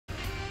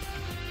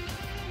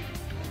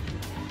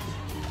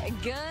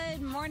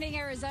Good morning,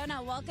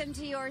 Arizona. Welcome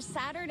to your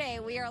Saturday.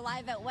 We are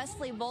live at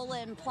Wesley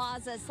Bolin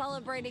Plaza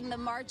celebrating the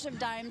March of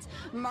Dimes,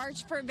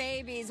 March for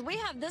Babies. We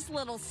have this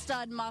little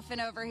stud muffin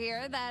over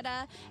here that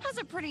has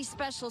a pretty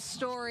special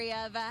story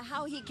of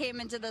how he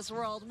came into this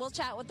world. We'll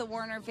chat with the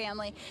Warner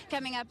family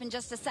coming up in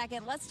just a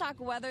second. Let's talk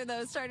weather,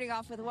 though, starting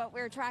off with what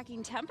we're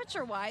tracking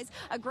temperature-wise.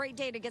 A great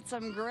day to get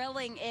some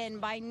grilling in.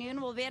 By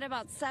noon, we'll be at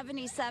about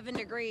 77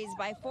 degrees.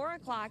 By 4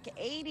 o'clock,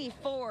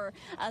 84.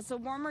 So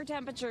warmer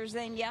temperatures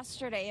than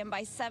yesterday. And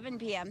by 7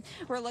 p.m.,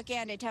 we're looking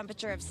at a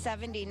temperature of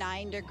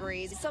 79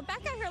 degrees. So back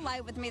out here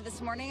live with me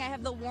this morning, I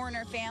have the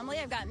Warner family.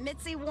 I've got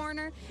Mitzi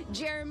Warner,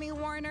 Jeremy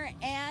Warner,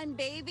 and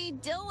baby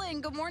Dylan.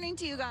 Good morning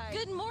to you guys.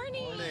 Good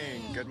morning.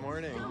 Good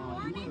morning. Good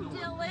morning,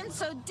 Dylan.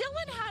 So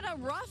Dylan had a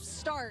rough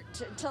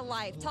start to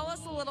life. Tell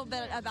us a little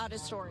bit about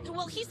his story.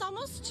 Well, he's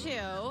almost 2,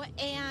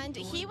 and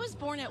he was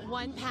born at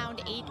 1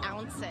 pound 8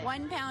 ounces.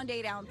 1 pound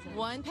 8 ounces.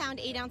 1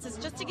 pound 8 ounces.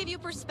 Just to give you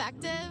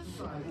perspective,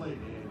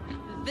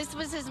 this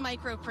was his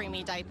micro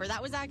preemie diaper. That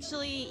was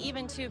actually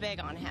even too big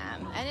on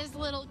him. And his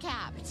little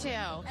cap, too.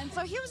 And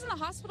so he was in the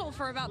hospital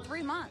for about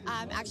 3 months.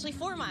 Actually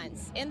 4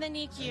 months in the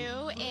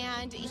NICU,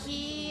 and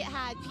he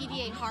had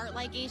PDA heart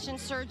ligation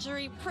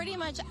surgery, pretty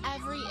much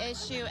every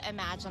issue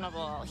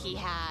imaginable he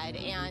had.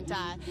 And,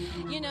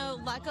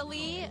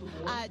 luckily,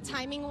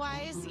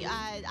 timing-wise,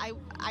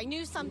 I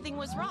knew something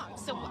was wrong.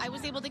 So I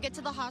was able to get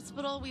to the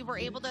hospital. We were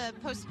able to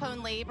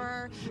postpone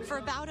labor for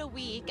about a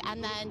week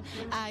and then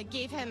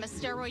gave him a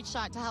steroid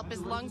shot to help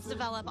his lungs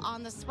develop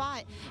on the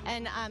spot.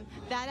 And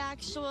that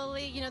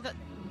actually,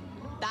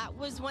 that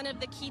was one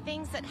of the key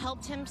things that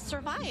helped him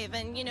survive.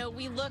 And,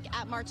 we look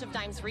at March of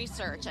Dimes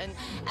research and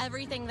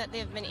everything that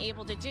they've been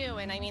able to do.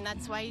 And,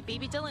 that's why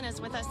baby Dylan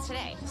is with us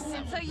today.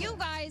 So you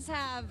guys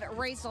have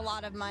raised a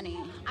lot of money.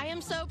 I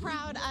am so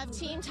proud of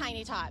Team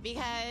Tiny Tot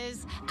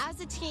because as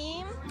a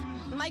team,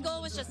 my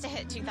goal was just to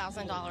hit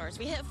 $2,000.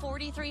 We hit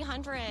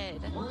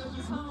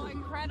 $4,300. So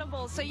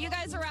incredible. So you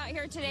guys are out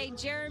here today.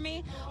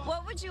 Jeremy,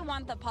 what would you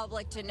want the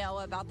public to know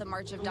about the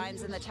March of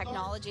Dimes and the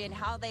technology and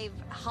how they've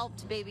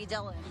helped baby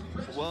Dylan?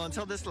 Well,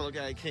 until this little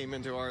guy came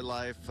into our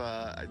life,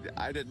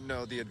 I didn't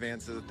know the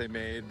advances that they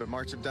made, but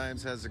March of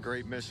Dimes has a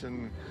great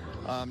mission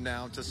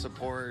now to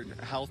support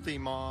healthy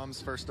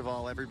moms. First of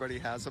all, everybody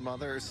has a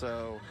mother,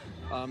 so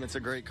it's a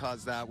great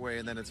cause that way,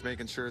 and then it's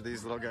making sure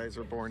these little guys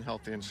are born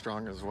healthy and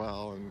strong as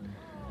well. And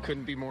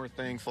couldn't be more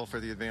thankful for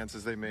the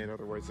advances they made.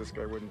 Otherwise, this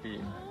guy wouldn't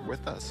be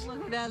with us.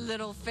 Look at that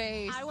little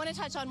face. I want to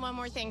touch on one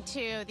more thing,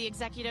 too. The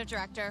executive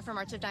director for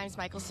March of Dimes,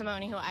 Michael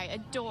Simone, who I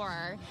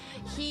adore,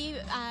 he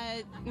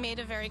made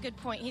a very good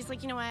point. He's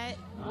like, you know what?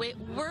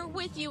 We're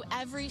with you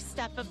every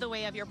step of the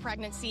way of your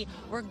pregnancy,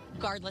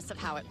 regardless of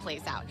how it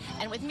plays out.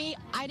 And with me,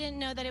 I didn't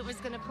know that it was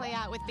going to play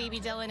out with baby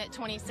Dylan at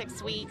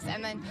 26 weeks.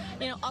 And then,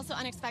 also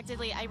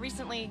unexpectedly, I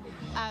recently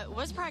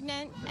was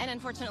pregnant and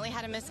unfortunately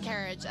had a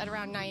miscarriage at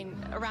around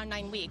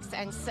nine weeks.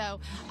 And so,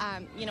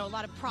 a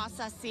lot of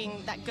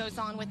processing that goes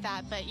on with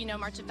that. But,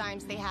 March of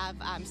Dimes, they have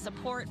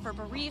support for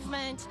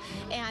bereavement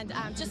and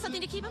just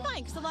something to keep in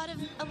mind because a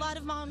lot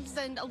of moms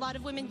and a lot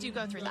of women do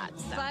go through that.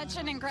 So. Such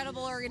an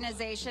incredible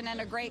organization and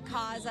a great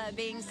cause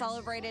being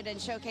celebrated and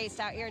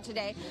showcased out here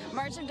today.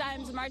 March of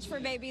Dimes, March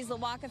for Babies. The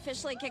walk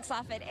officially kicks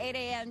off at 8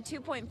 a.m.,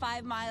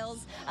 2.5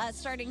 miles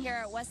starting here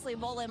at Wesley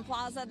Bolin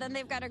Plaza. Then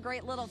they've got a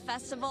great little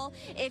festival.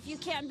 If you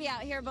can't be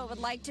out here but would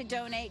like to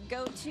donate,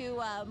 go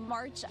to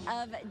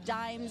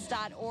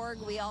marchofdimes.org.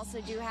 We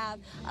also do have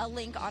a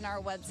link on our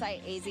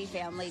website,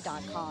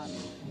 azfamily.com.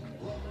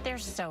 They're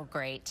so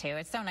great, too.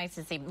 It's so nice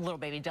to see little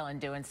baby Dylan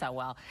doing so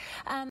well.